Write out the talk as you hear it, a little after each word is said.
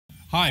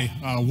Hi,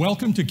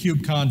 welcome to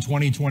KubeCon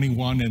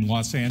 2021 in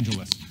Los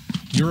Angeles.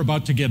 You're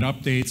about to get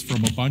updates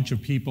from a bunch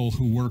of people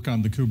who work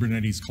on the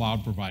Kubernetes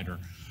cloud provider.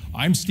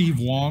 I'm Steve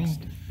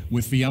Wong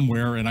with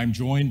VMware, and I'm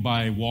joined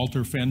by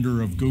Walter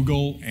Fender of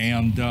Google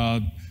and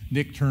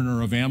Nick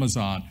Turner of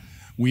Amazon.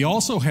 We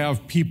also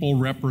have people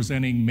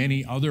representing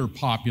many other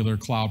popular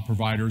cloud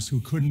providers who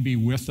couldn't be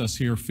with us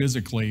here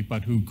physically,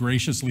 but who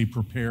graciously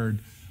prepared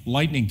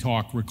lightning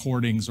talk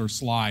recordings or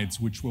slides,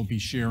 which we'll be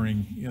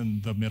sharing in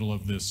the middle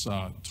of this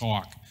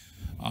talk.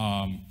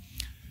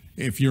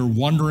 If you're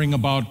wondering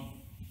about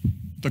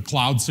the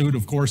cloud suit,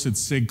 of course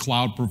it's SIG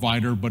Cloud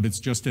Provider, but it's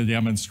just a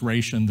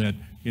demonstration that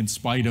in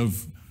spite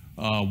of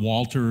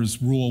Walter's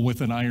rule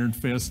with an iron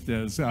fist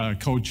as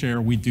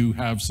co-chair, we do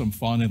have some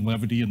fun and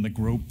levity in the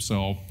group,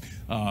 so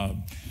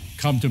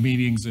come to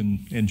meetings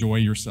and enjoy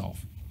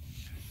yourself.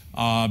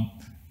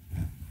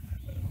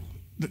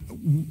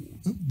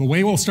 The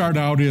way we'll start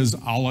out is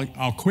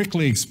I'll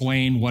quickly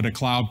explain what a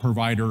cloud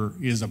provider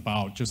is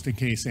about, just in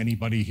case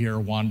anybody here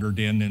wandered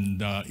in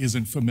and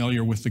isn't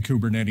familiar with the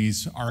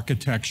Kubernetes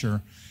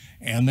architecture.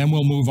 And then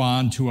we'll move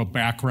on to a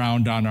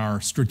background on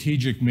our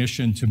strategic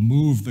mission to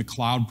move the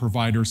cloud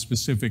provider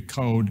specific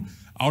code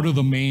out of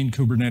the main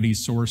Kubernetes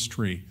source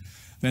tree.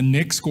 Then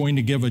Nick's going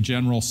to give a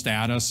general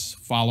status,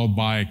 followed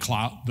by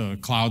the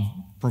cloud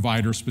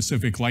provider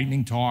specific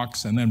lightning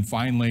talks. And then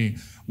finally,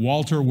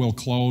 Walter will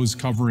close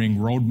covering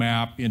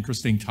roadmap,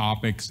 interesting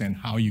topics, and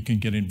how you can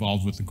get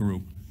involved with the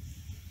group.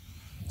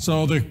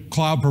 So the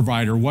cloud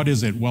provider, what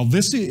is it? Well,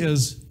 this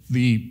is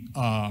the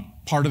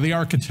part of the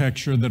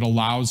architecture that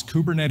allows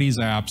Kubernetes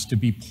apps to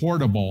be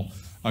portable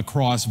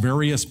across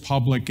various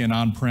public and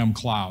on-prem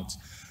clouds.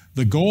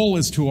 The goal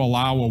is to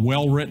allow a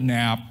well-written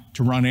app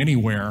to run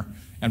anywhere,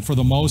 and for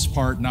the most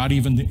part, not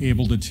even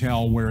able to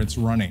tell where it's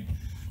running.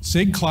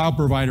 SIG Cloud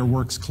Provider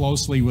works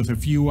closely with a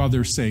few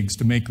other SIGs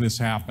to make this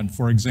happen.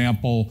 For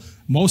example,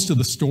 most of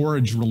the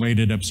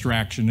storage-related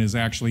abstraction is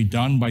actually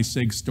done by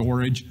SIG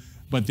Storage,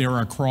 but there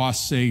are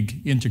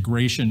cross-SIG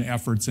integration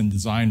efforts and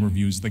design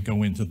reviews that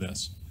go into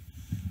this.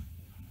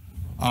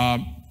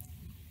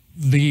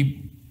 The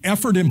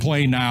effort in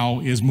play now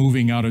is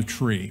moving out of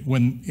tree.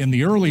 When in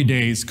the early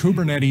days,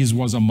 Kubernetes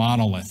was a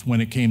monolith when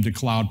it came to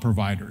cloud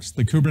providers.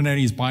 The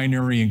Kubernetes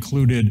binary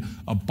included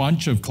a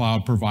bunch of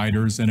cloud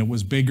providers, and it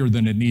was bigger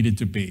than it needed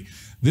to be.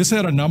 This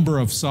had a number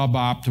of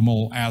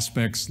suboptimal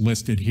aspects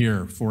listed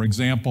here. For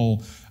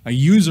example, a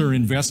user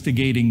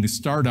investigating the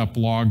startup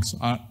logs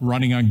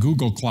running on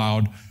Google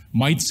Cloud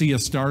might see a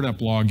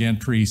startup log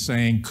entry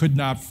saying could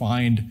not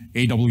find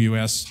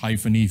AWS-ECB.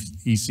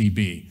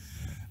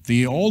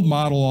 The old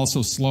model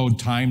also slowed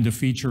time to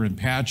feature and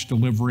patch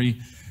delivery,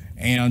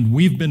 and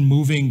we've been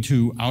moving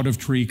to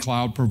out-of-tree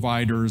cloud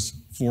providers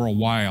for a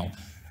while.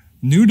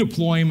 New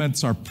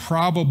deployments are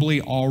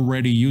probably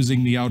already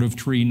using the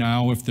out-of-tree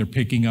now if they're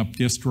picking up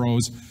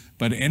distros,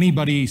 but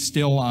anybody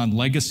still on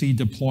legacy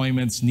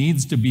deployments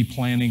needs to be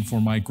planning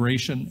for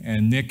migration,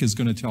 and Nick is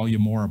going to tell you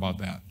more about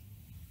that.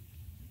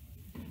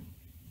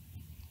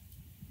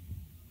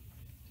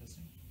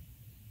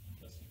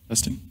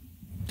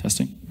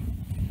 Testing.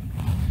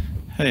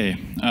 Hey,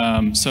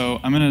 so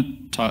I'm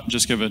going to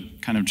just give a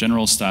kind of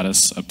general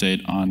status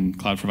update on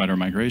cloud provider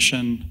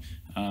migration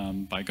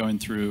by going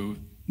through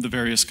the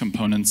various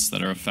components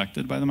that are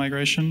affected by the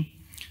migration,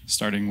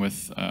 starting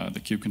with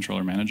the Kube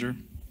Controller Manager.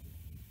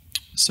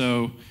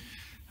 So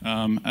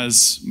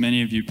as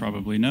many of you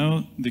probably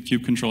know, the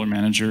Kube Controller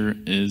Manager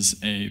is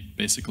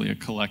basically a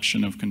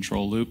collection of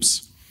control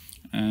loops,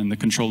 and the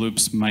control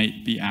loops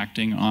might be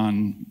acting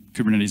on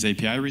Kubernetes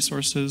API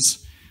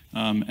resources.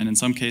 And in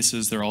some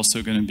cases, they're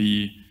also going to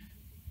be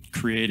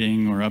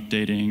creating or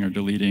updating or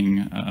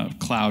deleting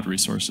cloud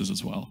resources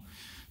as well.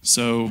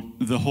 So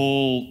the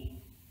whole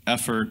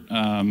effort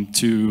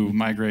to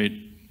migrate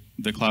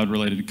the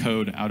cloud-related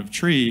code out of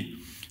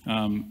tree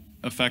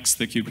affects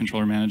the Kube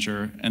Controller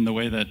Manager. And the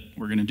way that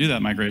we're going to do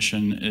that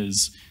migration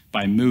is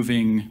by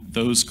moving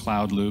those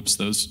cloud loops,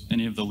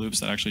 any of the loops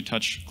that actually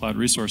touch cloud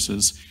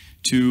resources,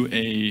 to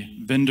a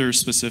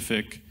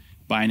vendor-specific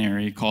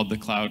binary called the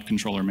Cloud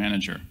Controller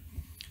Manager.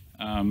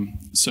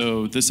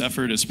 So this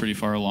effort is pretty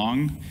far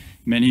along.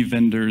 Many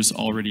vendors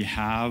already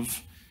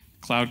have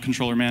cloud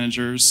controller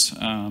managers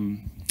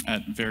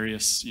at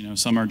various,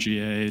 some are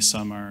GA,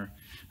 some are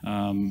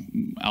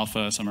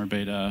alpha, some are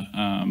beta,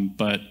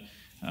 but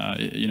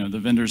the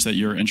vendors that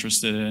you're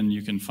interested in,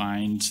 you can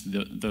find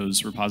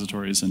those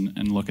repositories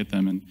and look at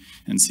them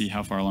and see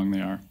how far along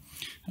they are.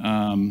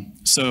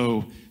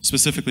 So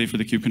specifically for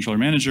the Kube Controller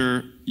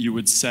Manager, you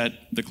would set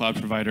the cloud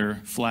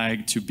provider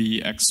flag to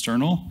be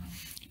external.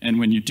 And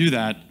when you do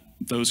that,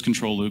 those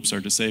control loops are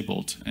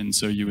disabled. And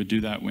so you would do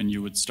that when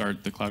you would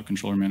start the Cloud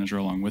Controller Manager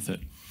along with it.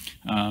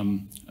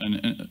 An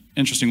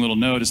interesting little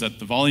note is that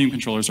the volume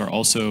controllers are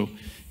also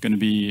going to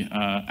be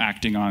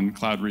acting on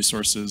cloud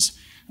resources,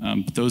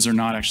 but those are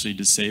not actually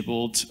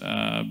disabled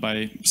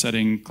by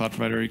setting cloud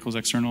provider equals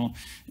external.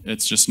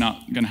 It's just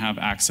not going to have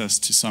access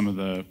to some of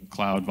the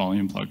cloud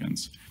volume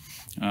plugins.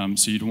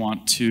 So you'd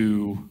want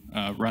to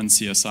run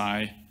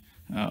CSI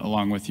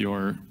along with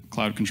your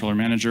Cloud Controller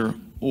Manager,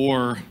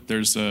 or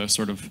there's a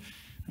sort of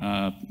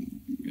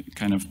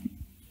kind of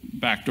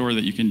backdoor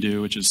that you can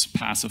do, which is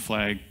pass a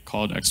flag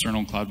called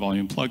external cloud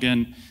volume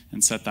plugin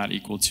and set that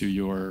equal to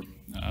your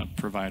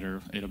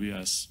provider,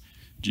 AWS,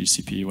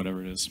 GCP,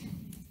 whatever it is.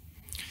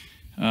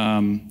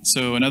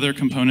 So another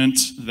component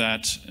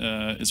that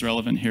is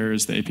relevant here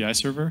is the API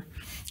server.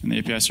 And the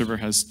API server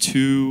has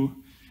two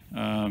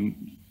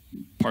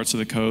parts of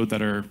the code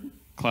that are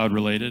cloud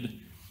related.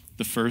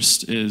 The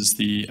first is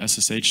the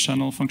SSH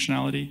tunnel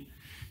functionality.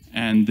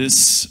 And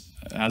this,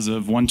 as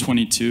of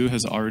 1.22,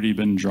 has already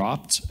been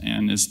dropped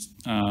and is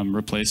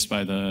replaced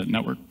by the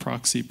network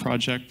proxy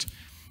project,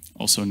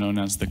 also known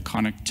as the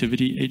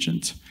connectivity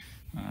agent.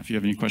 If you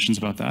have any questions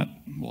about that,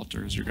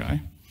 Walter is your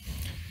guy.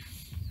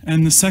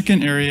 And the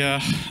second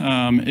area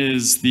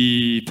is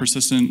the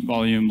persistent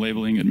volume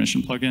labeling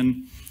admission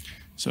plugin.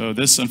 So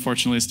this,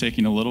 unfortunately, is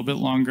taking a little bit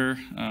longer.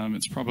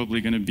 It's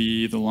probably going to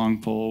be the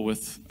long pull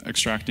with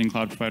extracting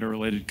cloud provider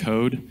related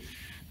code.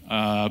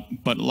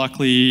 But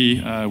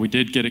luckily, we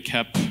did get a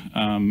KEP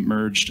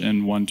merged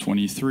in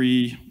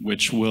 1.23,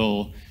 which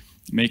will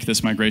make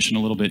this migration a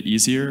little bit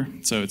easier.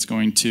 So it's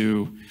going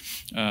to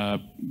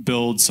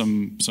build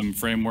some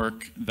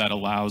framework that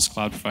allows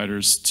cloud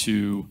providers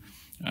to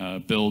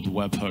build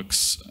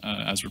webhooks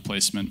as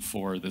replacement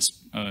for this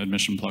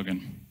admission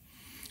plugin.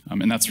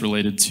 And that's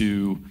related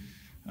to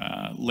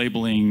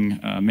labeling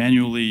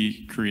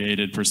manually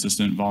created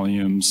persistent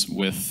volumes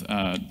with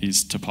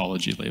these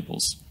topology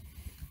labels.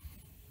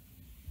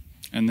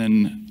 And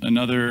then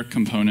another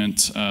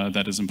component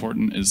that is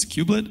important is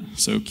kubelet.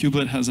 So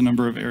kubelet has a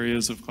number of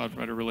areas of cloud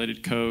provider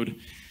related code.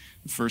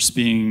 The first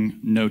being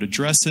node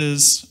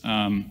addresses.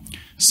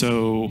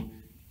 So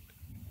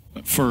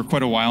for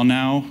quite a while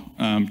now,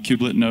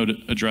 kubelet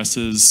node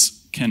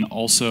addresses can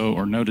also,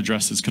 or node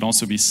addresses can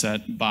also be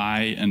set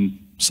by and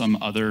some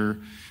other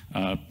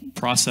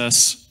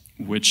process,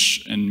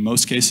 which in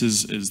most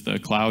cases is the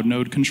cloud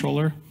node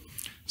controller.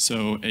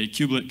 So a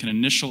kubelet can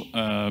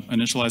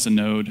initialize a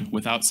node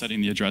without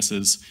setting the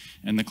addresses,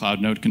 and the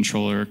cloud node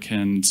controller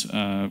can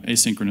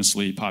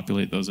asynchronously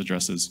populate those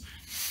addresses.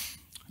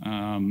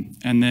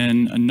 And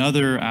then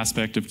another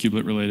aspect of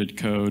kubelet-related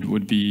code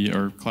would be,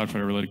 or cloud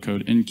provider-related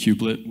code in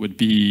kubelet would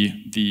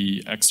be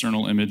the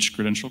external image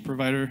credential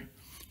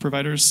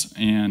providers.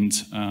 And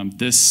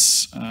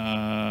this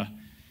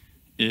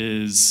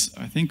is,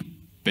 I think,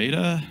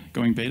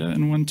 going beta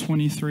in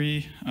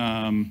 1.23.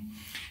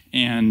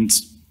 And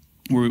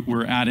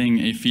we're adding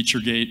a feature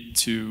gate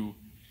to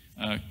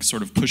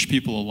sort of push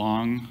people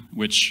along,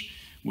 which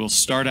will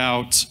start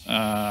out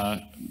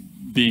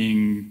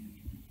being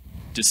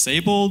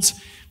disabled,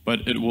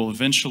 but it will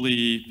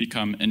eventually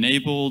become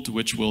enabled,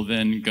 which will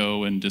then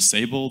go and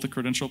disable the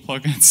credential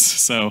plugins.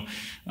 So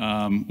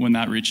when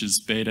that reaches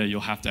beta,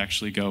 you'll have to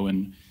actually go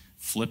and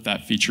flip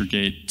that feature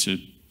gate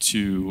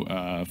to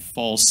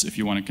false if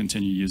you want to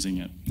continue using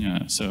it.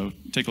 Yeah, so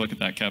take a look at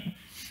that, KEP.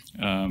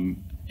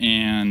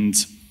 And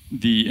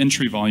the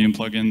entry volume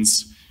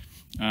plugins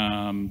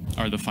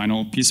are the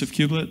final piece of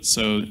kubelet.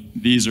 So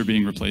these are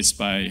being replaced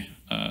by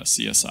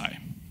CSI.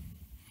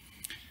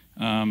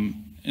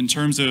 In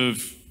terms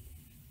of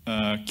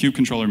Kube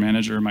Controller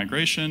Manager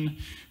migration,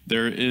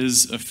 there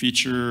is a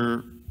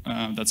feature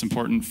that's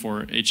important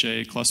for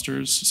HA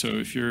clusters. So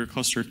if your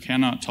cluster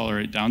cannot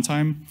tolerate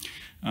downtime,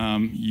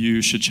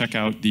 you should check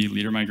out the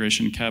leader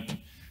migration KEP.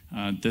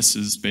 This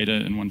is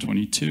beta in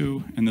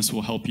 1.22, and this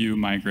will help you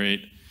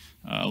migrate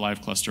a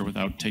live cluster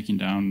without taking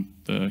down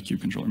the Kube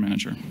Controller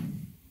Manager.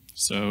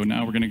 So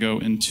now we're going to go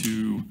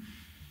into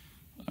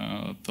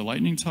the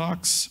lightning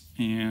talks,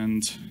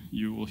 and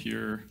you will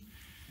hear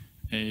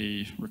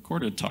a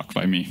recorded talk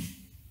by me.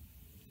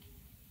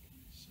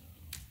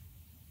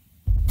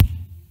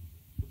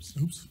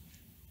 Oops.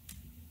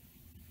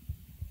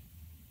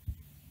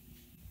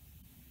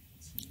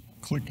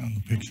 Click on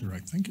the picture. I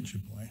think it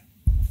should play.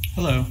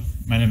 Hello,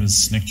 my name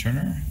is Nick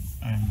Turner.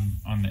 I'm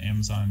on the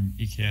Amazon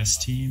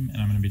EKS team,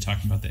 and I'm going to be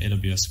talking about the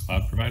AWS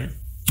Cloud Provider.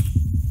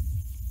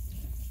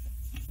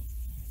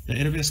 The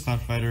AWS Cloud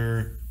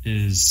Provider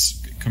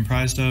is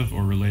comprised of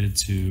or related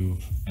to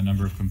a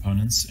number of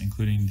components,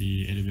 including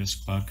the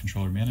AWS Cloud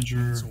Controller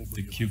Manager,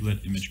 the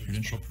kubelet image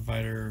credential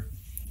provider,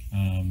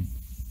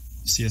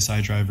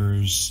 CSI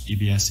drivers,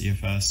 EBS,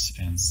 EFS,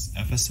 and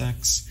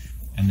FSX,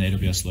 and the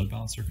AWS Load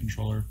Balancer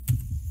controller.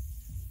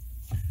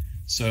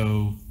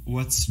 So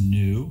what's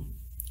new?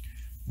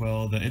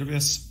 Well, the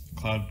AWS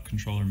Cloud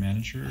Controller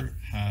Manager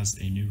has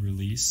a new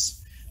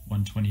release,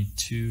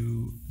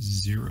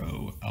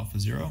 1.22.0 Alpha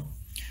 0,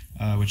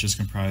 which is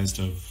comprised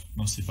of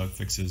mostly bug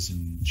fixes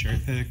and cherry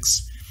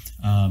picks.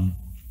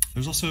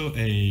 There's also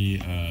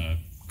a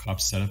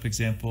COP setup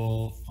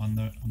example on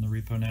the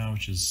repo now,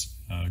 which is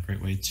a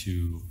great way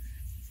to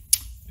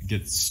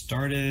get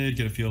started,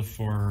 get a feel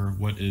for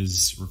what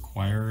is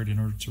required in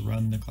order to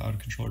run the Cloud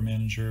Controller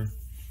Manager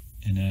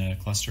in a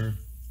cluster.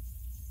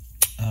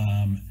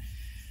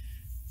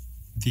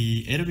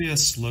 The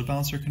AWS Load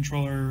Balancer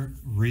controller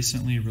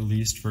recently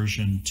released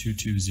version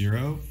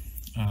 2.2.0,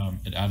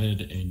 It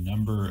added a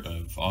number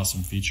of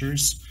awesome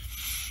features.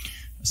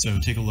 So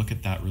take a look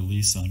at that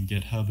release on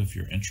GitHub if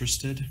you're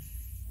interested.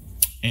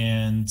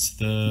 And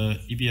the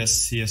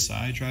EBS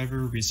CSI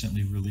driver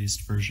recently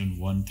released version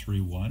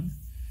 1.3.1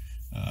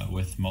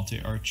 with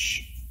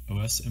multi-arch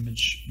OS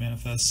image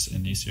manifests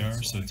and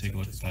ECR, so take a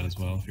look at that as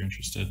well if you're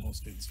interested.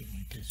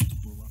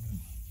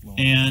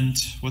 And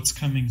what's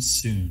coming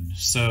soon?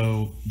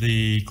 So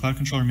the Cloud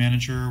Controller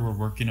Manager, we're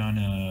working on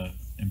a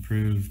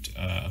improved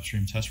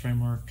upstream test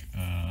framework.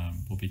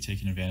 We'll be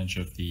taking advantage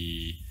of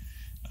the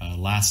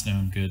last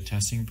known good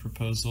testing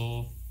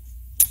proposal,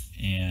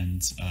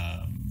 and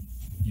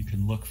you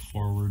can look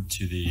forward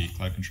to the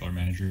Cloud Controller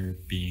Manager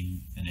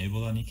being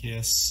enabled on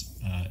EKS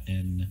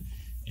in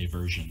a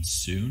version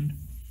soon.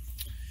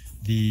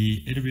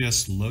 The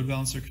AWS Load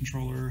Balancer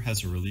controller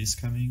has a release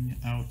coming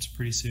out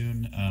pretty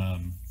soon.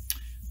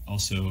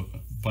 Also, a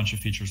bunch of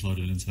features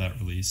loaded into that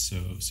release,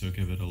 so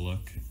give it a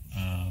look.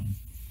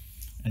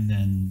 And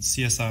then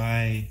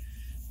CSI,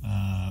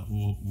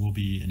 we'll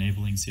be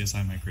enabling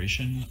CSI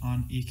migration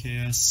on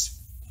EKS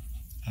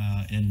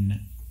in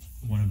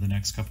one of the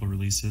next couple of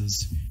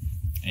releases.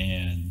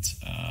 And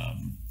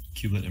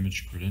Kubelet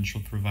Image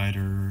Credential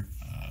Provider,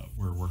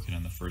 we're working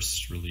on the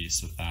first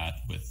release of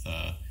that with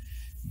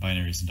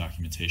binaries and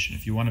documentation.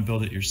 If you want to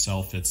build it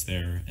yourself, it's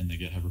there in the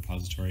GitHub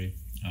repository.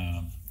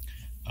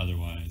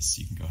 Otherwise,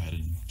 you can go ahead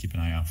and keep an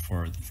eye out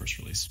for the first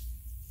release.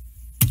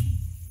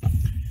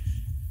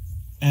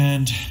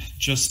 And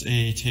just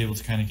a table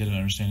to kind of get an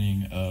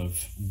understanding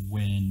of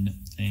when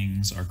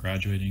things are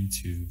graduating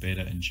to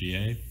beta and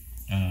GA.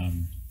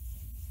 You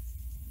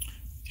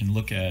can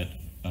look at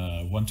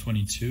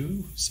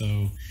 122.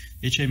 So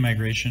HA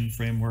migration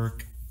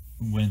framework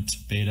went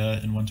beta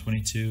in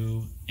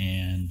 122,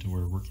 and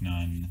we're working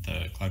on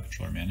the Cloud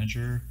Controller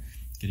Manager,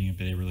 getting a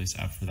beta release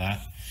out for that.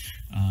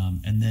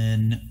 And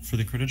then for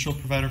the credential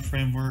provider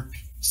framework,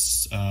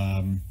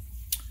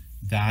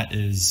 that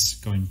is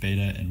going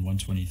beta in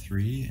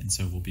 123, and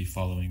so we'll be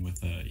following with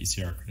the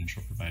ECR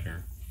credential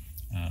provider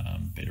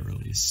beta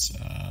release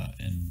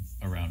in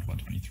around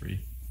 123.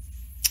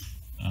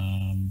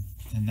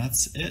 And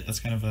that's it. That's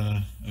kind of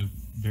a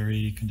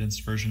very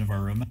condensed version of our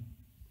roadmap.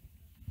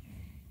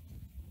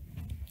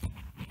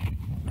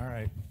 All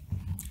right,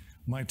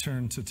 my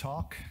turn to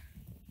talk.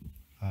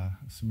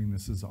 Assuming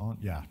this is on,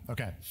 yeah,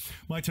 okay.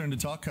 My turn to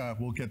talk.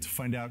 We'll get to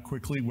find out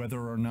quickly whether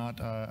or not,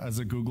 as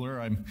a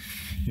Googler, I'm,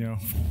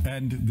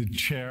 and the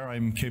chair,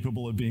 I'm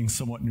capable of being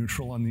somewhat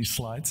neutral on these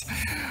slides.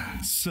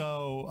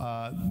 So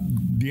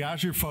the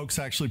Azure folks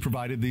actually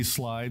provided these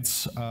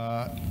slides.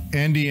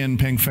 Andy and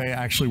Pengfei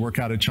actually work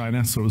out of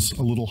China, so it was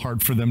a little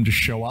hard for them to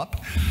show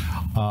up.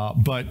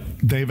 But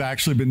they've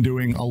actually been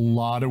doing a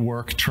lot of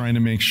work trying to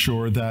make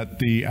sure that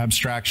the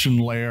abstraction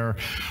layer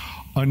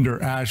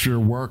under Azure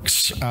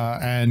works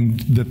and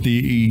that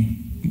the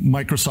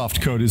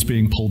Microsoft code is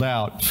being pulled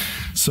out.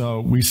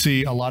 So we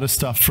see a lot of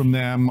stuff from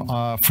them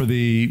for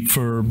the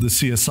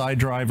CSI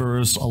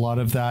drivers, a lot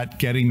of that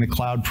getting the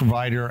cloud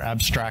provider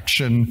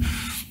abstraction,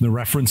 the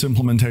reference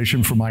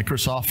implementation for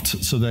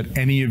Microsoft, so that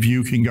any of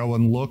you can go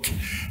and look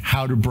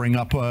how to bring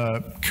up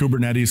a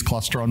Kubernetes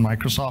cluster on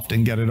Microsoft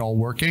and get it all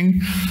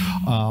working.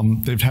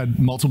 They've had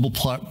multiple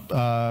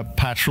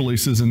patch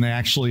releases, and they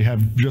actually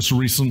have just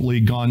recently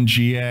gone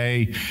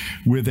GA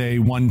with a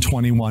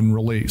 121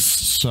 release.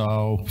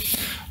 So,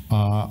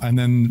 and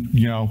then,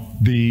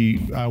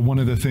 one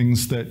of the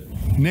things that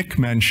Nick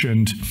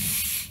mentioned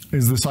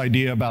is this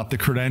idea about the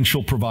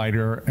credential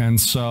provider. And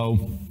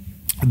so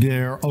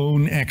their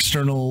own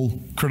external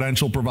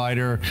credential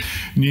provider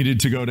needed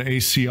to go to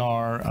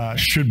ACR,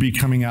 should be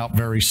coming out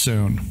very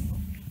soon.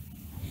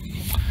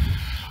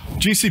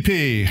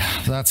 GCP,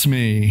 that's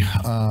me.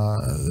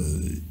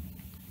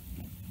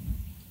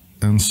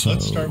 And so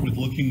let's start with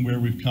looking where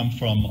we've come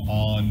from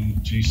on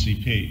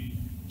GCP.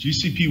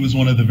 GCP was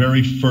one of the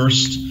very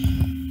first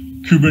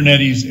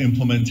Kubernetes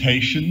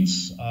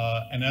implementations,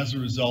 and as a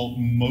result,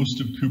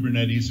 most of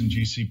Kubernetes and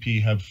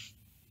GCP have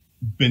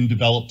been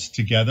developed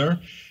together.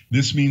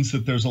 This means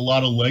that there's a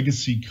lot of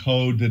legacy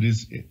code that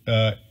is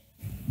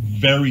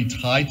very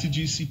tied to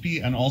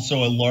GCP, and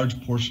also a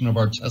large portion of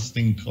our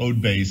testing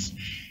code base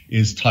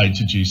is tied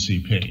to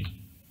GCP.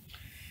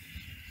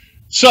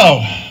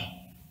 So,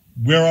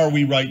 where are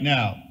we right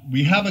now?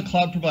 We have a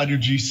cloud provider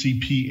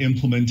GCP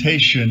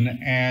implementation,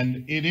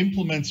 and it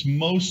implements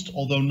most,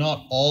 although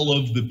not all,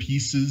 of the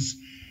pieces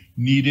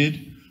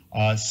needed.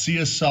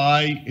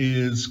 CSI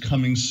is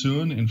coming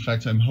soon. In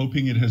fact, I'm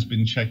hoping it has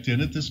been checked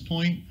in at this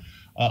point.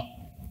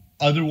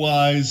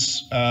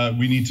 Otherwise,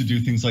 we need to do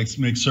things like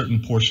make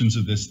certain portions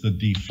of this the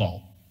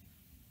default.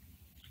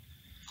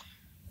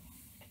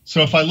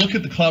 So if I look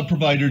at the cloud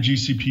provider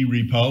GCP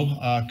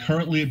repo,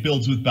 currently it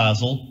builds with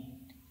Bazel.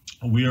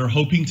 We are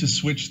hoping to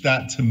switch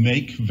that to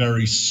Make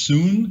very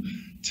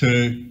soon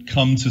to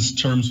come to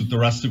terms with the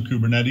rest of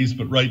Kubernetes,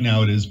 but right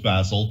now it is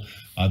Bazel.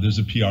 There's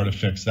a PR to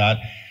fix that.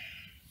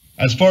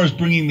 As far as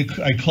bringing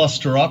a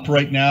cluster up,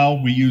 right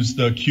now we use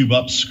the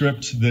kubeup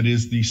script that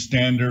is the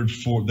standard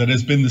that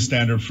has been the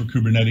standard for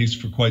Kubernetes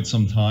for quite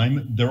some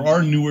time. There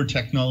are newer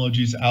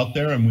technologies out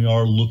there, and we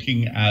are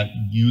looking at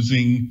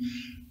using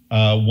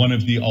one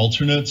of the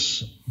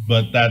alternates,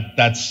 but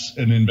that's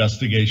an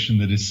investigation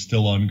that is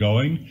still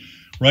ongoing.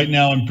 Right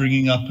now I'm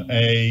bringing up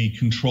a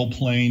control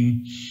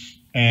plane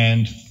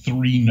and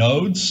 3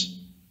 nodes,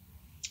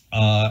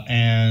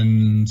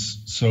 and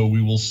so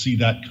we will see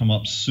that come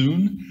up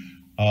soon.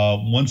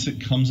 Once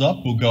it comes up,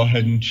 we'll go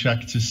ahead and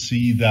check to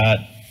see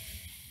that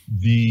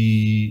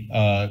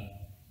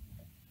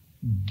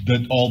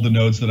that all the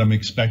nodes that I'm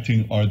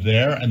expecting are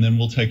there, and then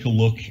we'll take a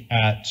look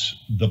at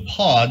the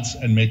pods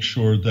and make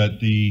sure that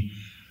the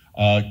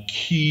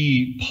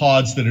key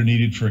pods that are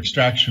needed for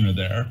extraction are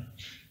there.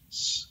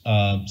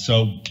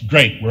 So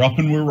great, we're up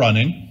and we're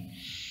running.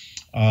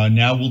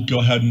 Now we'll go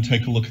ahead and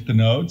take a look at the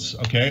nodes.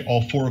 Okay,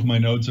 all 4 of my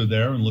nodes are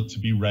there and look to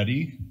be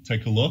ready.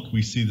 Take a look.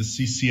 We see the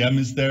CCM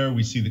is there.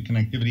 We see the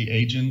connectivity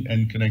agent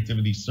and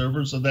connectivity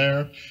servers are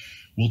there.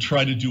 We'll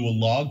try to do a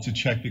log to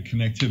check that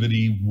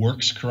connectivity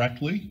works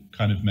correctly.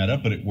 Kind of meta,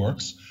 but it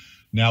works.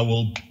 Now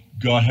we'll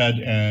go ahead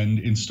and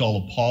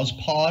install a pause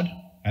pod,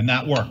 and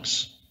that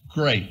works.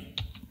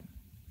 Great.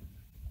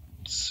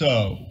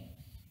 So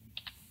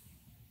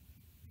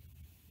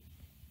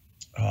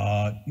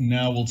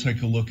now we'll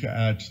take a look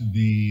at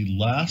the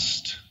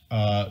last.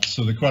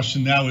 So the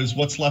question now is,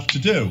 what's left to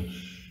do?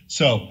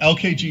 So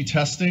LKG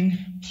testing,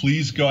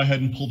 please go ahead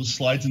and pull the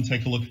slides and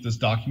take a look at this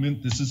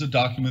document. This is a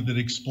document that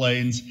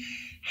explains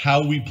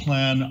how we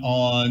plan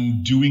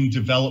on doing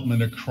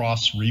development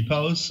across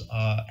repos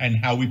and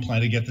how we plan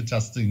to get the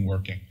testing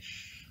working.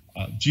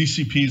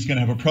 GCP is going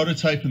to have a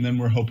prototype, and then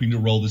we're hoping to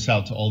roll this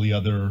out to all the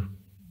other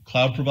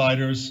cloud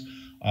providers.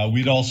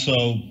 We'd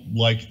also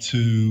like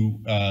to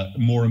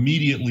more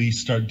immediately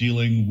start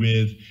dealing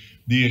with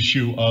the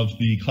issue of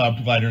the cloud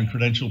provider and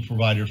credential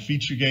provider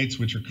feature gates,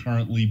 which are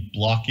currently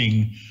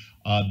blocking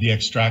the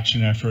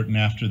extraction effort, and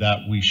after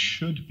that we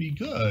should be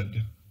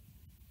good.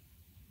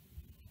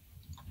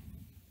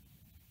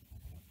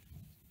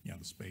 Yeah,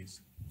 the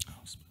space.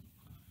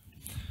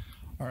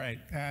 All right,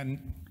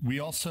 and we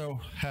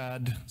also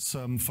had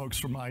some folks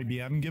from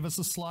IBM give us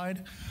a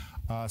slide.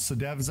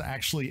 Sadev is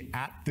actually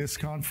at this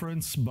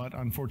conference, but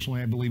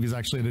unfortunately I believe he's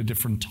actually at a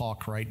different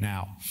talk right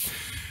now.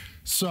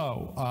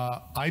 So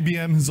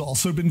IBM has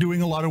also been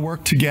doing a lot of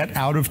work to get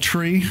out of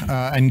tree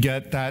and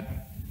get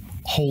that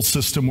whole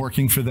system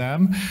working for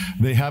them.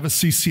 They have a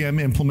CCM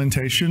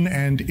implementation,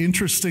 and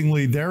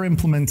interestingly, their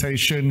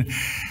implementation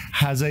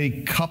has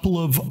a couple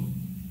of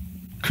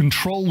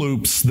control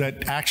loops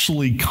that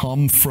actually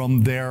come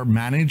from their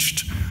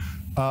managed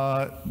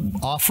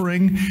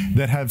offering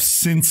that have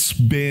since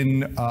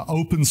been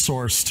open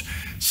sourced,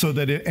 so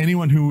that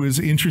anyone who is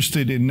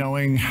interested in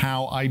knowing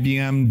how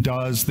IBM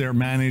does their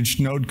managed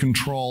node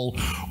control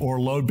or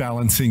load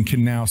balancing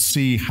can now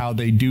see how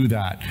they do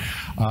that.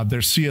 Their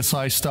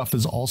CSI stuff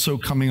is also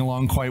coming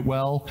along quite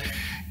well,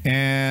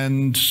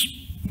 and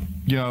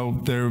you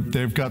know,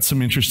 they've got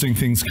some interesting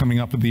things coming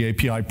up with the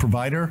API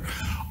provider.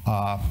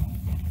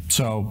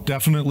 So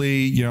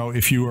definitely, you know,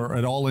 if you are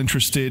at all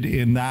interested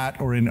in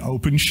that or in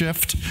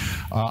OpenShift,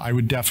 I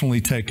would definitely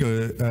take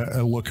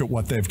a look at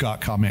what they've got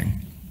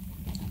coming.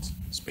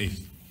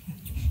 Space.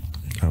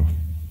 Oh,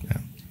 yeah.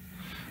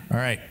 All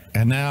right,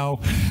 and now,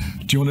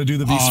 do you want to do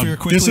the vSphere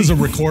quickly? This is a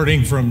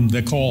recording from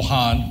Nicole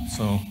Hahn,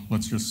 so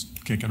let's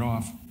just kick it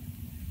off.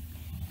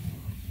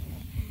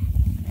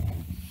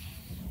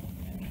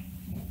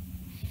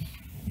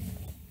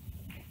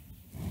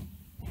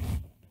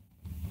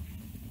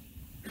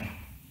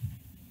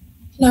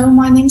 Hello,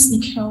 my name is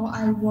Nicole.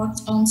 I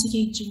worked on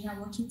TKG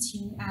networking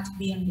team at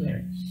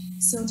VMware.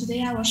 So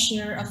today I will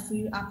share a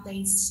few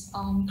updates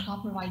on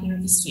cloud provider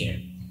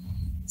vSphere.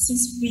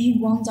 Since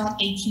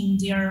v1.18,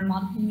 there are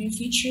multiple new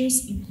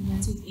features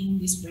implemented in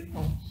this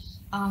repo.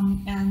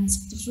 And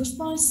the first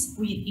one is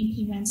we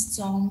implement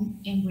zone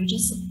and region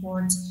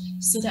support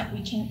so that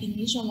we can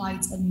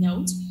initialize a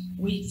node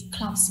with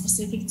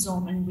cloud-specific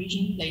zone and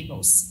region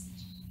labels.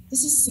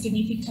 This is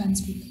significant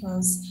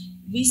because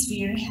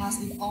vSphere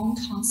has its own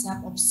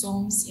concept of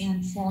zones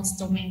and fault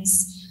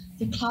domains.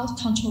 The Cloud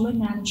Controller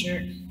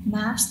Manager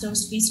maps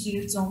those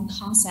vSphere zone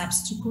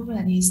concepts to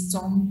Kubernetes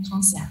zone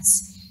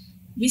concepts.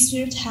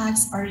 vSphere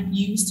tags are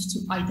used to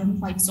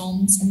identify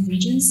zones and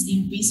regions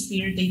in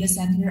vSphere data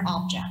center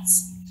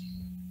objects.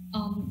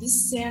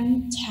 These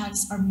same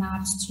tags are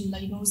mapped to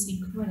labels in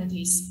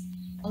Kubernetes,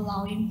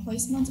 allowing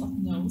placement of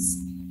nodes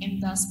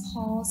and thus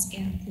pods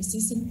and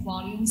persistent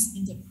volumes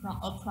in the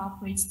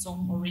appropriate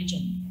zone or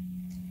region.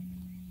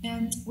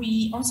 And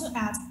we also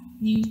add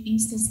new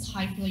instance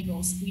type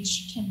labels,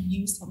 which can be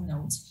used on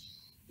nodes.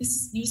 This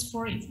is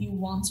useful if you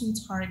want to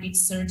target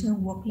certain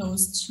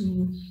workloads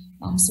to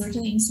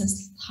certain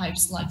instance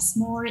types like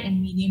small and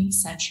medium,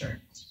 etc.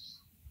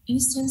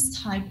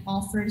 Instance type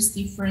offers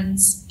different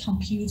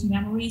compute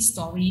memory,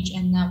 storage,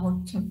 and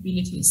network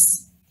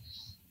capabilities.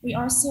 We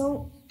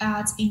also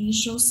add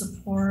initial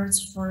support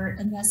for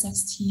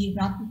NSXT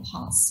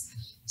replicas,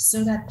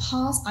 so that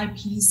path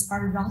IPs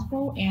are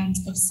routable and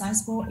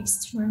accessible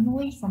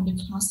externally from the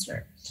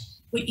cluster.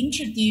 We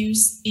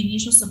introduced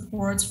initial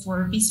support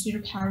for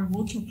vSphere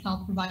Paravirtual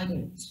Cloud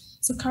Provider.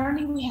 So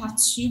currently we have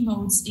 2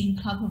 modes in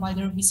Cloud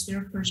Provider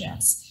vSphere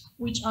projects,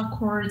 which are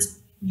called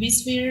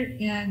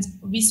vSphere and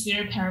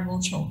vSphere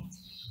Paravirtual.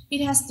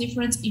 It has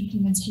different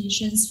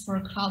implementations for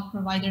Cloud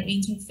Provider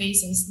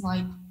interfaces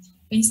like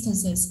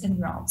instances and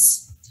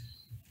routes.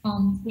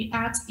 We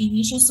add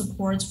initial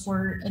support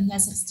for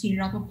SSHT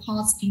routable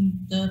paths in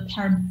the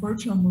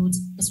Paravirtual mode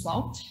as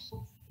well.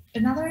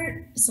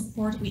 Another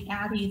support we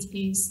added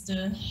is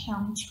the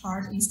Helm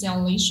chart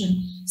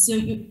installation. So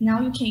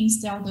now you can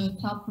install the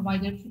Cloud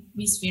Provider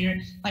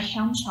vSphere by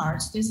Helm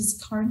chart. This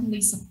is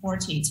currently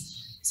supported.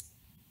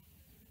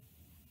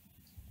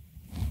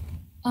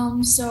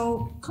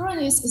 So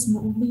Kubernetes is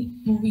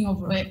moving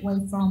away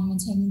from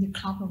maintaining the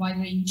Cloud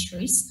Provider in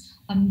trace,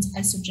 and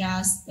I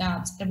suggest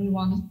that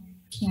everyone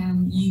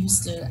can use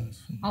the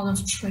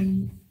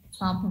out-of-tree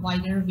Cloud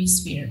Provider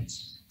vSphere.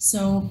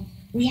 So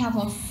we have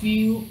a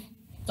few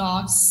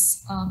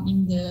docs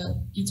in the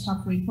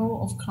GitHub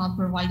repo of Cloud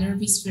Provider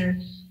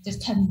vSphere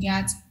that can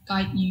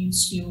guide you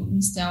to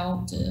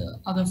install the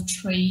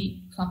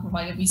out-of-tree Cloud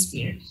Provider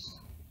vSphere.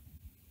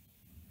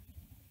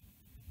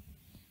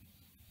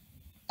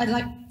 I'd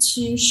like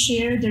to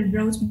share the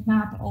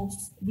roadmap of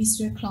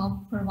vSphere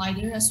Cloud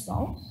Provider as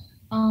well.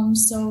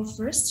 So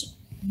first,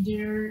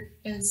 there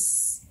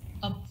is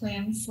a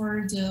plan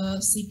for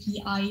the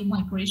CPI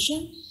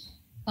migration.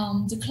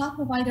 The Cloud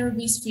Provider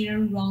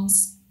vSphere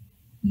runs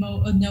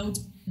a node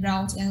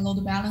route and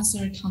load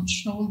balancer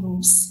control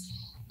loops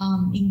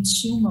in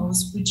 2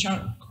 modes, which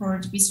are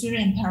called vSphere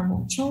and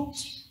Paravirtual.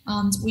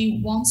 And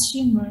we want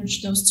to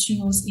merge those 2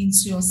 modes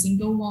into a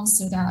single one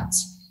so that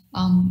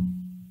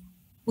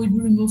we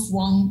remove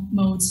one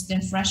mode,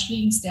 then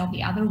freshly install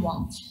the other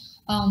one.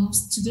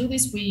 To do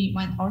this, we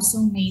might also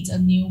need a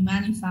new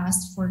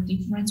manifest for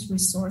different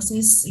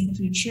resources in the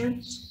future.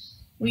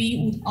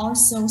 We would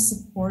also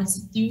support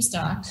dual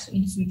stack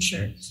in the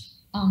future.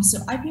 So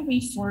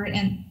IPv4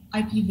 and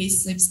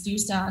IPv6 dual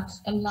stack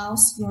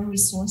allows your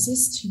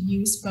resources to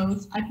use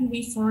both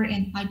IPv4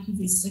 and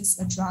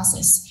IPv6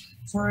 addresses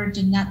for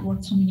the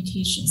network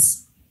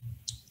communications.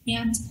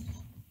 And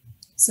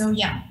so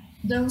yeah,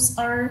 those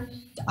are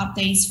the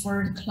updates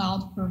for the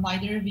Cloud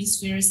Provider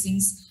vSphere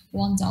since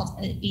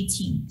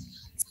 1.18.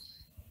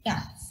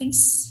 Yeah,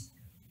 thanks.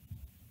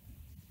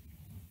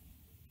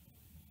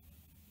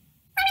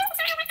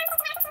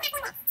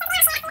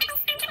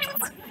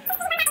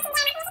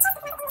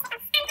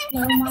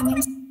 Hello, my name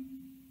is...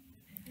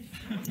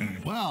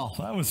 Wow,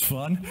 that was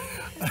fun.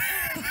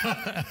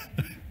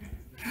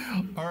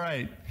 All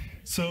right.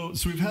 So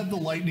we've had the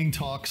lightning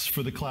talks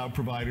for the cloud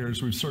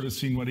providers. We've sort of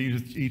seen what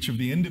each of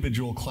the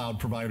individual cloud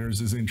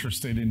providers is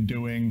interested in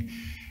doing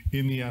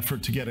in the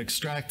effort to get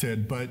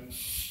extracted. But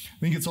I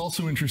think it's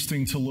also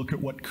interesting to look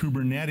at what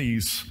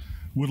Kubernetes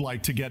would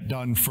like to get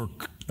done for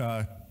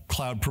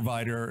cloud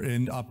provider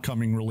in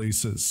upcoming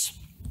releases.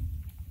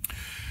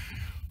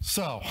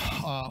 So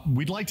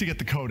we'd like to get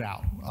the code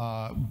out.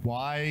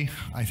 Why?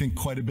 I think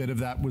quite a bit of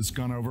that was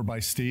gone over by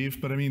Steve,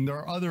 but I mean, there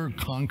are other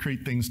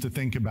concrete things to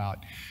think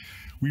about.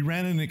 We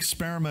ran an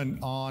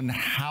experiment on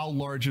how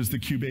large is the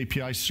Kube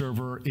API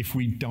server if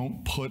we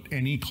don't put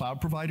any cloud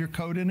provider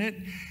code in it,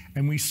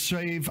 and we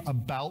save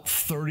about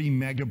 30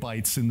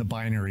 megabytes in the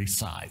binary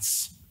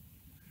size.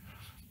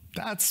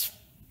 That's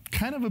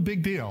kind of a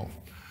big deal.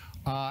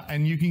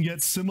 And you can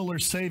get similar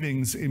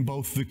savings in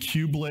both the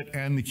kubelet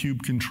and the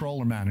kube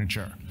controller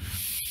manager.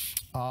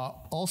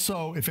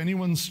 Also, if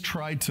anyone's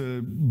tried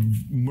to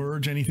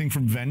merge anything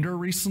from vendor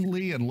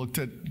recently and looked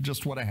at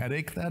just what a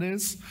headache that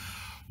is,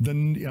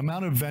 the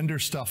amount of vendor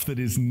stuff that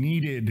is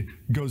needed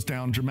goes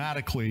down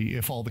dramatically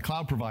if all the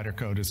cloud provider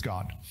code is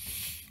gone.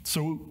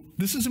 So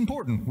this is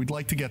important. We'd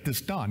like to get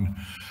this done.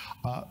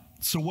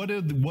 So what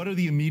are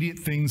the immediate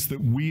things that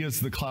we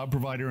as the cloud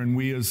provider and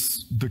we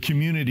as the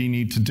community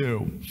need to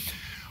do?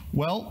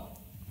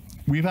 Well,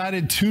 we've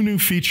added 2 new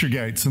feature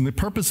gates, and the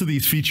purpose of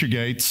these feature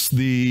gates,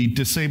 the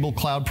disable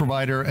cloud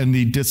provider and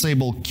the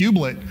disable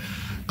kubelet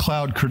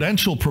cloud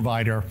credential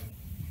provider,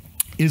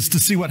 is to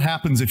see what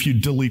happens if you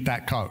delete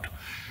that code.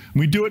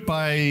 We do it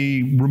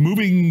by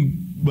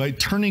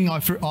turning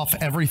off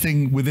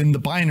everything within the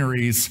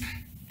binaries,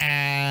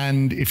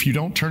 and if you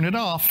don't turn it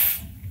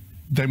off,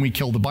 then we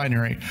kill the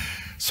binary.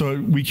 So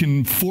we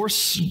can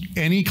force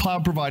any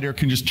cloud provider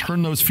can just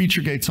turn those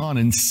feature gates on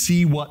and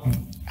see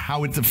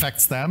how it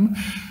affects them.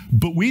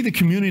 But we, the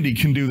community,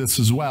 can do this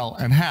as well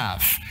and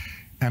have,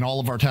 and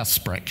all of our tests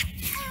break.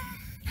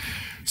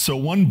 So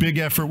one big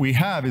effort we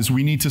have is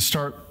we need to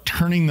start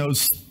turning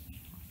those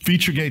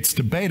feature gates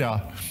to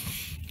beta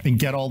and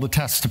get all the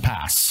tests to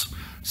pass.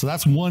 So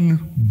that's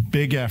one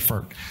big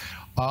effort.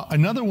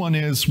 Another one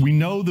is we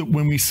know that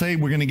when we say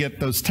we're going to get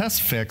those tests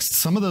fixed,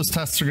 some of those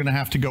tests are going to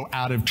have to go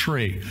out of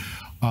tree.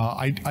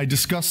 I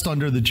discussed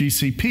under the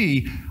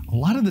GCP, a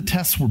lot of the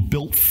tests were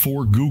built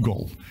for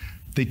Google.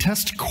 They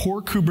test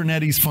core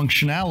Kubernetes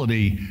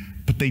functionality,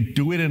 but they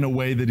do it in a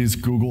way that is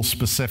Google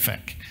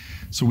specific.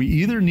 So we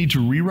either need to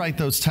rewrite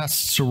those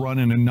tests to run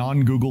in a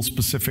non-Google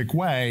specific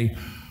way,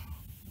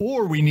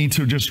 or we need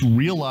to just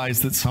realize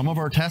that some of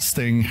our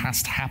testing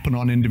has to happen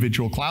on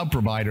individual cloud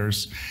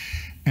providers.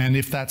 And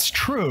if that's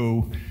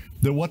true,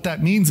 then what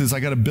that means is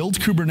I got to build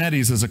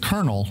Kubernetes as a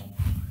kernel,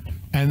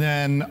 and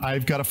then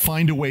I've got to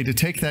find a way to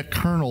take that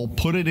kernel,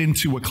 put it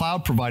into a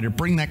cloud provider,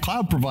 bring that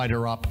cloud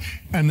provider up,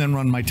 and then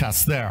run my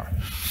tests there.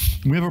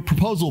 We have a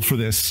proposal for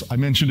this. I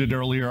mentioned it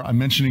earlier. I'm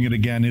mentioning it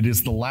again. It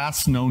is the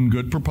last known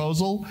good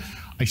proposal.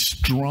 I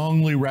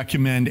strongly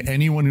recommend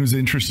anyone who's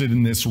interested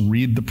in this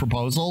read the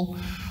proposal.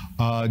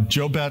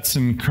 Joe Betts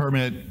and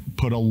Kermit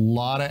put a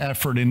lot of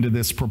effort into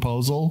this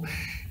proposal.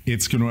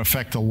 It's going to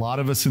affect a lot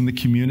of us in the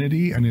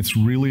community, and it's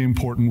really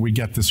important we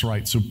get this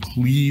right. So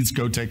please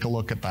go take a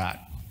look at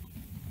that.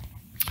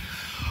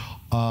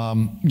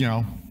 You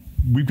know,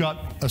 we've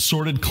got a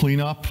sorted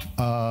cleanup.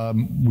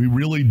 We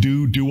really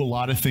do a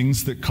lot of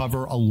things that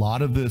cover a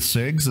lot of the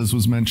SIGs, as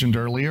was mentioned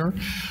earlier.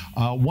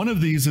 One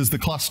of these is the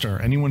cluster.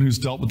 Anyone who's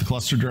dealt with the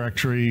cluster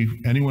directory,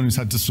 anyone who's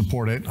had to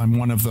support it, I'm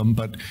one of them,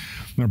 but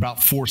there are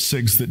about 4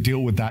 SIGs that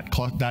deal with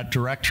that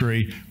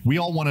directory. We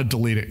all want to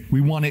delete it.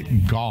 We want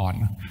it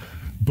gone.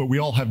 But we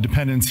all have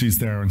dependencies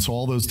there, and so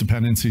all those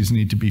dependencies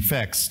need to be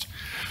fixed.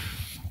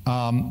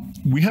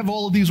 We have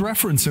all of these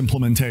reference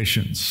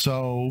implementations.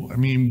 So, I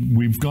mean,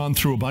 we've gone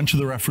through a bunch of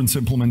the reference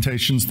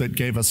implementations that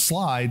gave us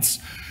slides,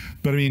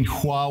 but I mean,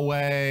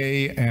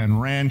 Huawei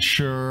and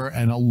Rancher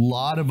and a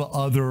lot of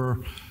other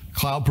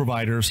cloud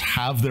providers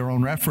have their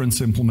own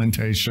reference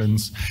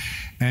implementations.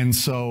 And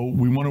so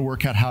we want to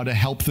work out how to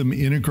help them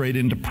integrate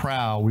into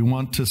PROW. We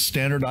want to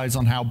standardize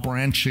on how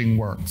branching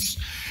works.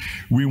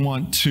 We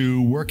want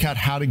to work out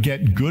how to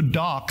get good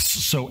docs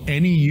so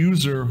any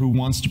user who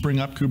wants to bring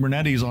up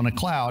Kubernetes on a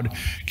cloud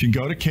can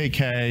go to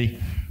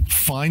KK,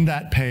 find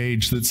that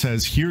page that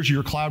says, here's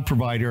your cloud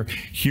provider,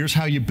 here's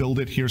how you build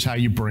it, here's how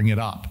you bring it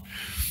up.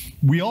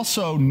 We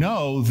also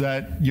know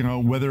that, you know,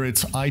 whether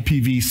it's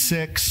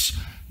IPv6,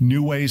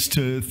 new ways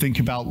to think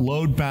about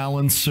load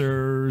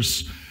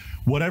balancers,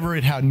 whatever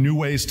it had, new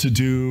ways to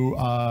do,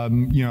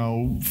 you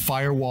know,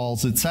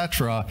 firewalls,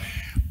 etc.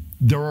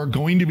 There are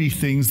going to be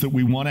things that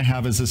we want to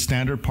have as a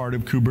standard part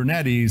of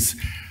Kubernetes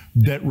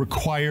that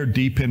require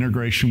deep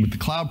integration with the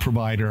cloud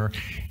provider,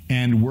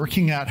 and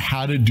working out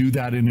how to do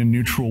that in a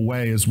neutral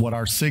way is what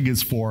our SIG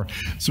is for.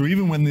 So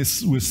even when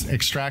this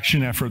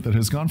extraction effort that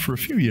has gone for a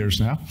few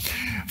years now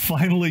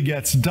finally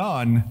gets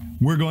done,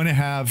 we're going to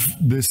have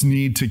this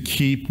need to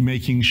keep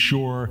making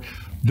sure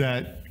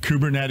that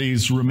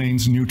Kubernetes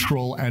remains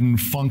neutral and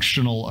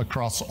functional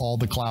across all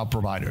the cloud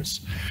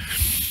providers.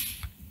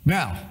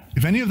 Now,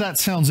 if any of that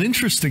sounds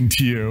interesting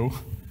to you,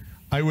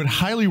 I would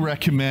highly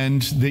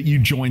recommend that you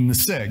join the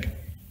SIG.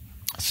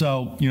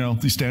 So, you know,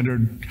 the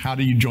standard, how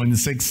do you join the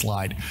SIG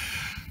slide?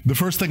 The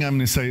first thing I'm going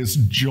to say is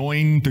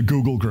join the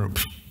Google group,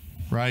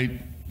 right?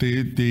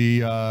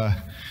 The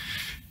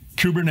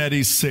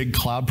Kubernetes SIG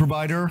cloud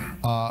provider.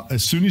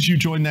 As soon as you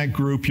join that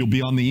group, you'll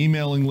be on the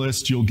emailing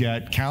list, you'll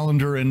get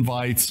calendar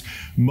invites.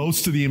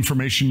 Most of the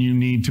information you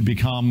need to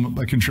become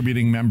a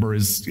contributing member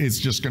is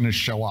just going to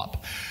show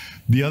up.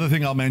 The other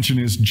thing I'll mention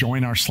is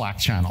join our Slack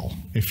channel.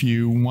 If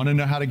you want to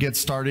know how to get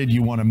started,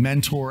 you want to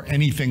mentor,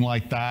 anything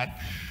like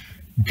that,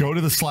 go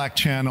to the Slack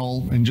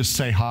channel and just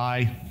say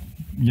hi.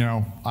 You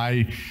know,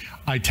 I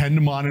tend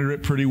to monitor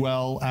it pretty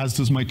well, as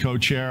does my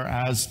co-chair,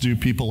 as do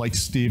people like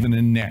Steven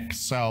and Nick.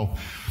 So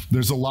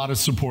there's a lot of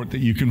support that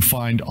you can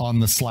find on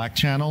the Slack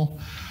channel.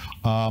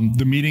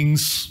 The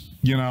meetings,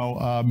 you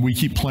know, we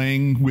keep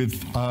playing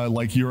with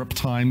like Europe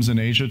times and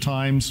Asia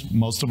times.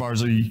 Most of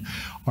ours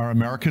are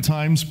America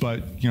times,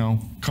 but you know,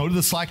 go to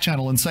the Slack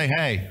channel and say,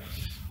 hey,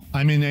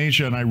 I'm in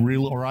Asia and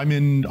I'm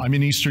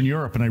in Eastern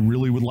Europe and I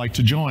really would like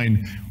to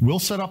join. We'll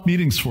set up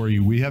meetings for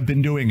you. We have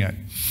been doing it.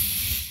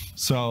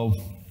 So,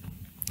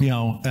 you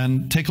know,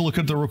 and take a look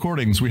at the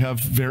recordings. We have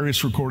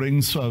various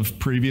recordings of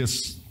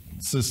previous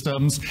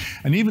systems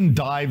and even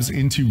dives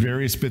into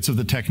various bits of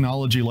the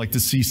technology like the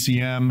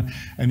CCM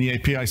and the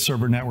API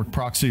server network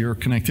proxy or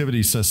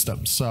connectivity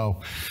system.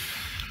 So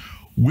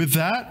with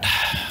that,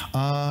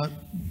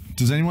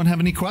 does anyone have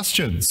any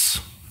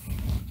questions?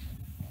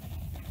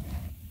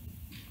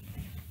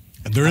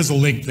 There is a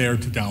link there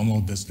to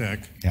download this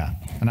deck. Yeah,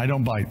 and I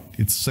don't bite.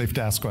 It's safe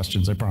to ask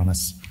questions, I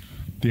promise.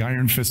 The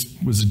Iron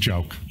Fist was a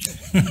joke.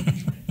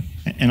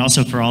 And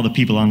also for all the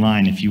people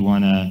online, if you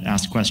want to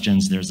ask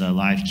questions, there's a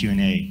live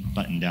Q&A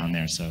button down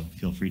there, so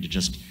feel free to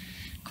just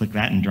click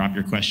that and drop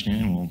your question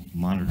in, and we'll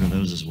monitor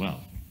those as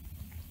well.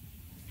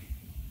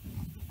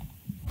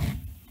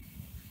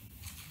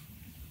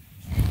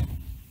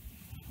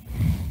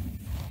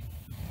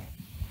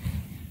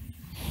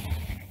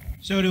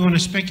 So do you want to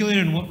speculate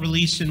on what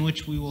release in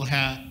which we will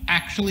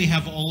actually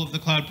have all of the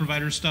cloud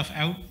provider stuff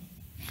out?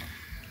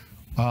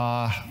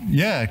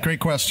 Yeah, great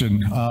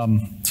question.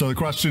 So the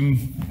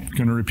question, I'm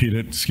going to repeat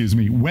it, excuse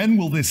me. When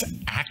will this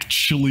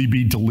actually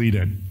be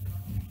deleted?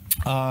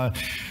 So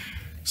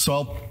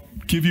I'll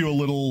give you a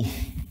little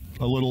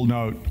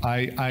note.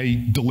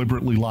 I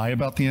deliberately lie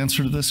about the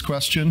answer to this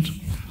question.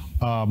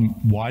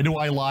 Why do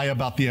I lie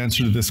about the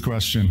answer to this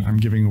question? I'm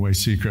giving away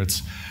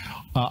secrets.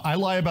 I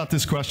lie about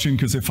this question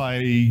because if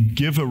I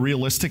give a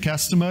realistic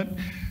estimate,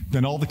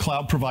 then all the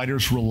cloud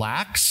providers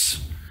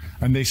relax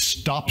and they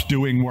stop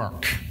doing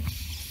work.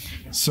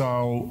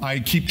 So I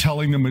keep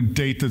telling them a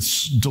date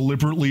that's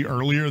deliberately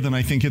earlier than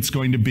I think it's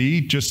going to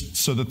be, just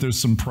so that there's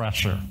some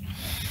pressure.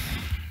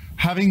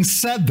 Having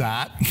said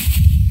that,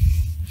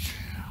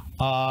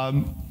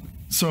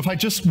 so if I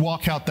just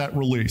walk out that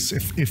release,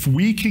 if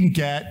we can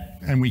get,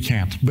 and we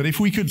can't, but if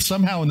we could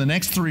somehow in the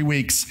next 3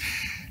 weeks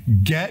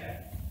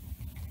get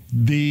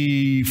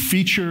the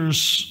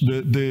features,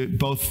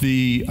 both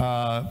the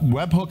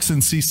webhooks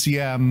and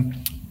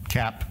CCM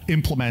cap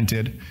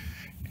implemented,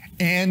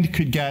 and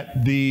could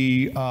get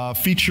the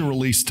feature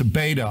release to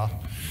beta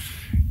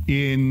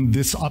in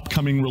this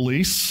upcoming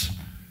release,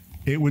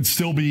 it would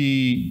still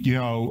be, you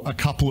know, a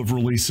couple of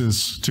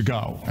releases to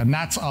go. And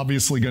that's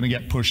obviously going to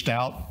get pushed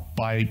out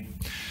by,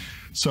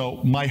 so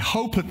my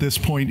hope at this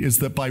point is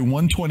that by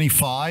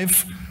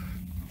 125,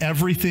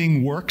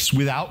 everything works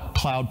without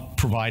cloud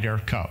provider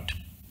code.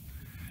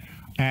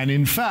 And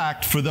in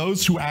fact, for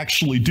those who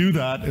actually do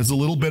that, is a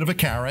little bit of a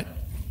carrot.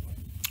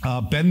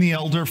 Ben the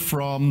Elder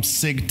from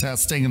SIG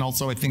testing, and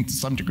also I think to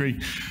some degree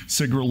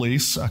SIG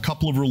release, a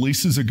couple of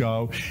releases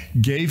ago,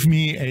 gave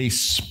me a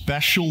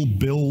special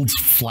build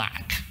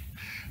flag.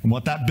 And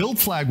what that build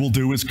flag will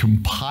do is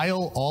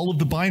compile all of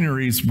the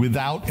binaries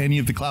without any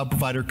of the cloud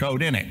provider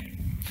code in it.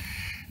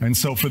 And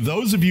so for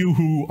those of you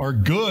who are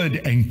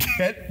good and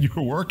get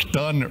your work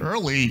done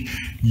early,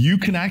 you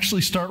can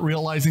actually start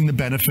realizing the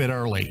benefit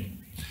early.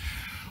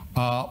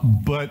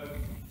 But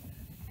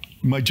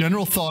my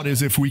general thought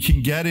is if we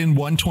can get in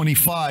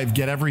 125,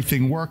 get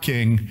everything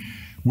working,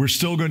 we're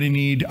still going to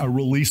need a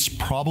release,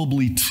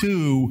 probably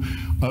 2,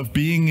 of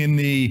being in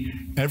the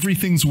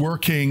everything's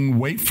working,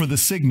 wait for the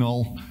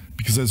signal,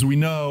 because as we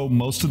know,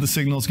 most of the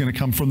signal is going to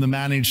come from the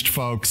managed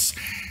folks,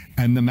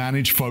 and the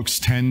managed folks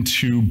tend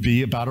to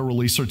be about a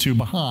release or 2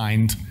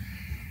 behind,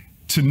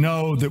 to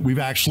know that we've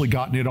actually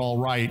gotten it all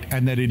right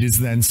and that it is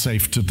then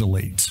safe to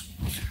delete.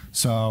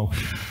 So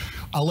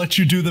I'll let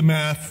you do the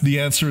math. The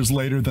answer is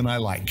later than I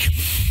like.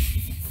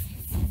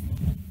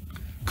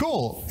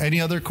 Cool.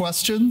 Any other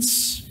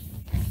questions?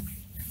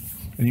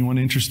 Anyone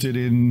interested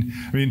in,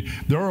 I mean,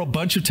 there are a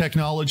bunch of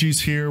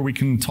technologies here. We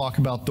can talk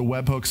about the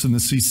webhooks and the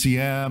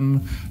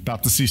CCM,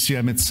 about the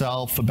CCM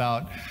itself,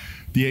 about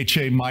the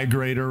HA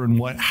migrator and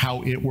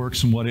how it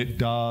works and what it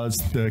does,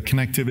 the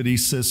connectivity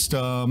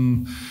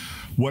system,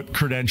 what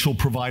credential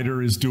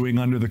provider is doing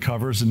under the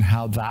covers and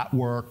how that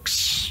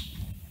works.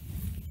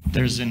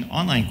 There's an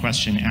online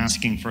question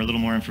asking for a little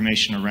more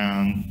information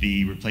around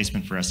the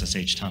replacement for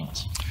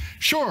SSHTunnels.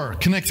 Sure,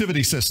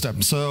 connectivity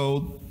system.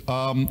 So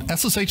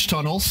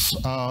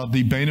SSHTunnels,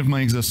 the bane of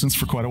my existence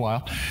for quite a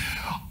while,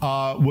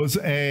 was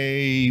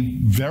a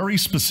very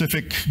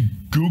specific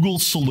Google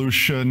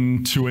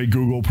solution to a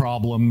Google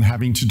problem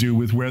having to do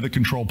with where the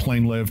control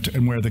plane lived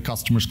and where the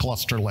customer's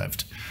cluster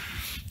lived.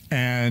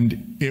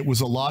 And it was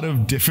a lot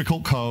of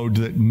difficult code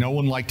that no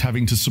one liked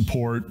having to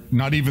support,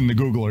 not even the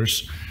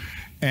Googlers.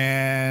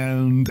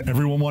 And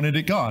everyone wanted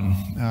it gone.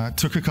 It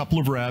took a couple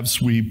of revs.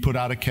 We put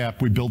out a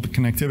cap. We built the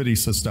connectivity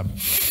system.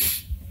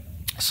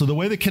 So the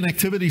way the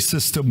connectivity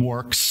system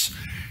works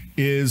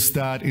is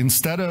that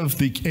instead of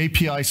the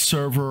API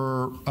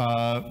server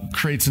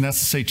creates an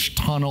SSH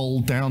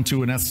tunnel down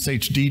to an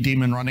SSHD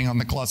daemon running on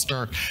the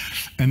cluster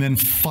and then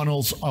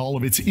funnels all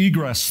of its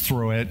egress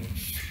through it,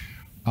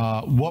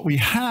 what we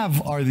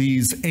have are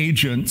these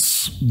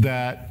agents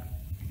that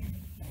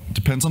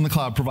depends on the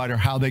cloud provider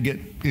how they get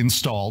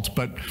installed,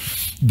 but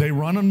they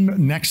run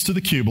them next to the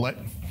kubelet.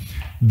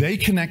 They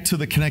connect to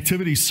the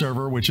connectivity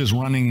server, which is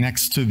running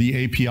next to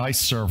the API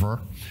server.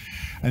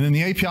 And then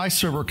the API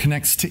server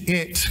connects to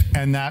it,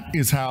 and that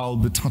is how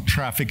the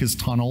traffic is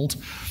tunneled.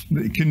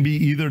 It can be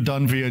either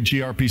done via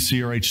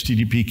gRPC or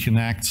HTTP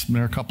connect.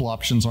 There are a couple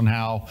options on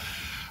how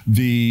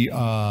the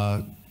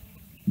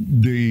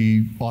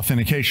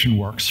authentication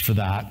works for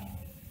that.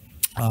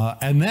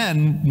 And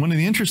then one of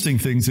the interesting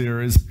things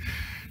here is,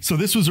 so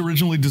this was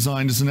originally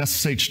designed as an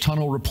SSH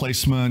tunnel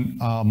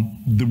replacement.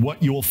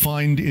 What you'll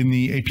find in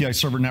the API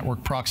server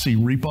network proxy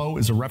repo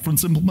is a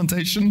reference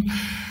implementation,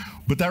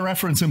 but that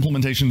reference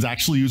implementation is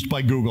actually used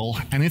by Google,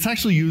 and it's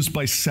actually used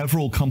by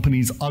several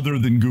companies other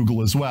than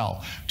Google as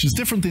well, which is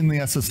different than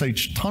the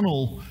SSH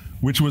tunnel,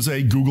 which was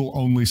a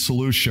Google-only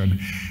solution.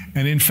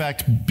 And in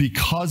fact,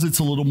 because it's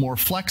a little more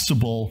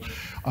flexible,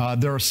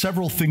 there are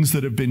several things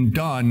that have been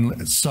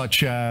done,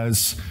 such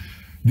as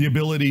the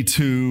ability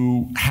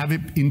to have it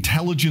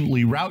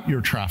intelligently route your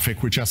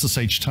traffic, which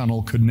SSH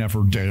tunnel could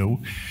never do,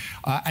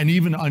 and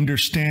even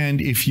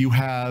understand if you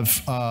have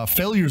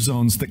failure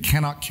zones that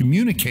cannot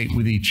communicate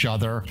with each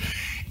other,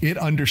 it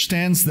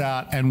understands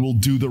that and will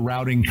do the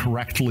routing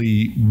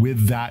correctly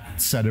with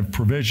that set of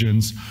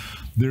provisions.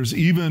 There's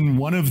even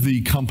one of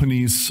the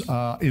companies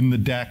in the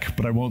deck,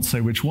 but I won't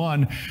say which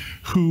one,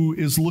 who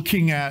is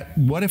looking at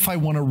what if I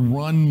want to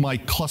run my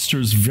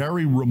clusters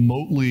very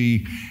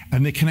remotely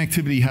and the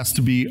connectivity has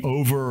to be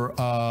over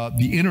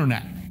the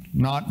internet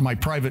not my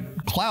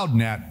private cloud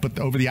net, but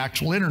over the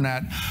actual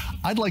internet,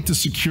 I'd like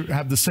to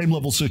have the same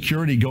level of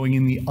security going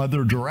in the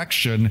other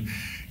direction.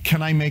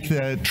 Can I make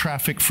the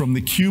traffic from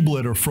the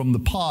kubelet or from the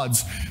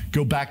pods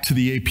go back to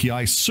the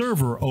API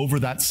server over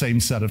that same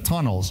set of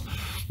tunnels?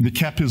 The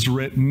KEP is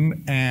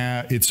written,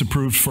 it's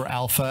approved for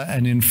alpha,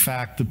 and in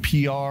fact, the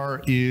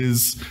PR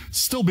is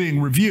still being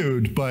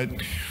reviewed, but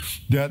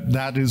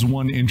that is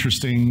one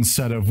interesting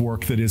set of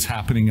work that is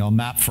happening on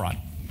that front.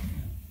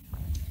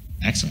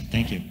 Excellent,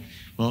 thank you.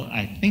 Well,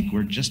 I think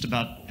we're just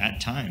about at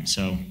time.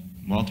 So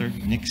Walter,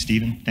 Nick,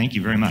 Stephen, thank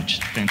you very much.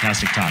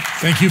 Fantastic talk.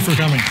 Thank you for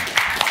coming.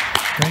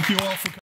 Thank you all for coming.